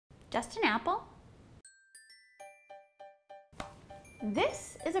Just an apple.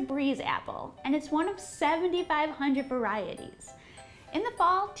 This is a breeze apple, and it's one of 7,500 varieties. In the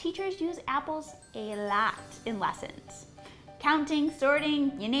fall, teachers use apples a lot in lessons. Counting,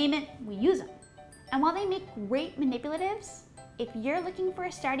 sorting, you name it, we use them. And while they make great manipulatives, if you're looking for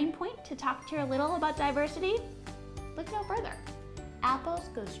a starting point to talk to your little about diversity, look no further. Apples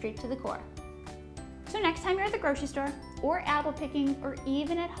go straight to the core. So next time you're at the grocery store, or apple picking, or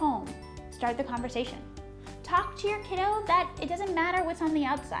even at home, start the conversation. Talk to your kiddo that it doesn't matter what's on the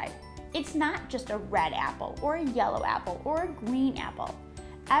outside. It's not just a red apple, or a yellow apple, or a green apple.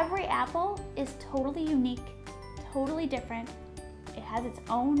 Every apple is totally unique, totally different. It has its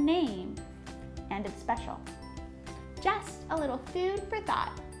own name, and it's special. Just a little food for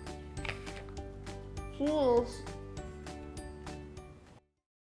thought. Cheers.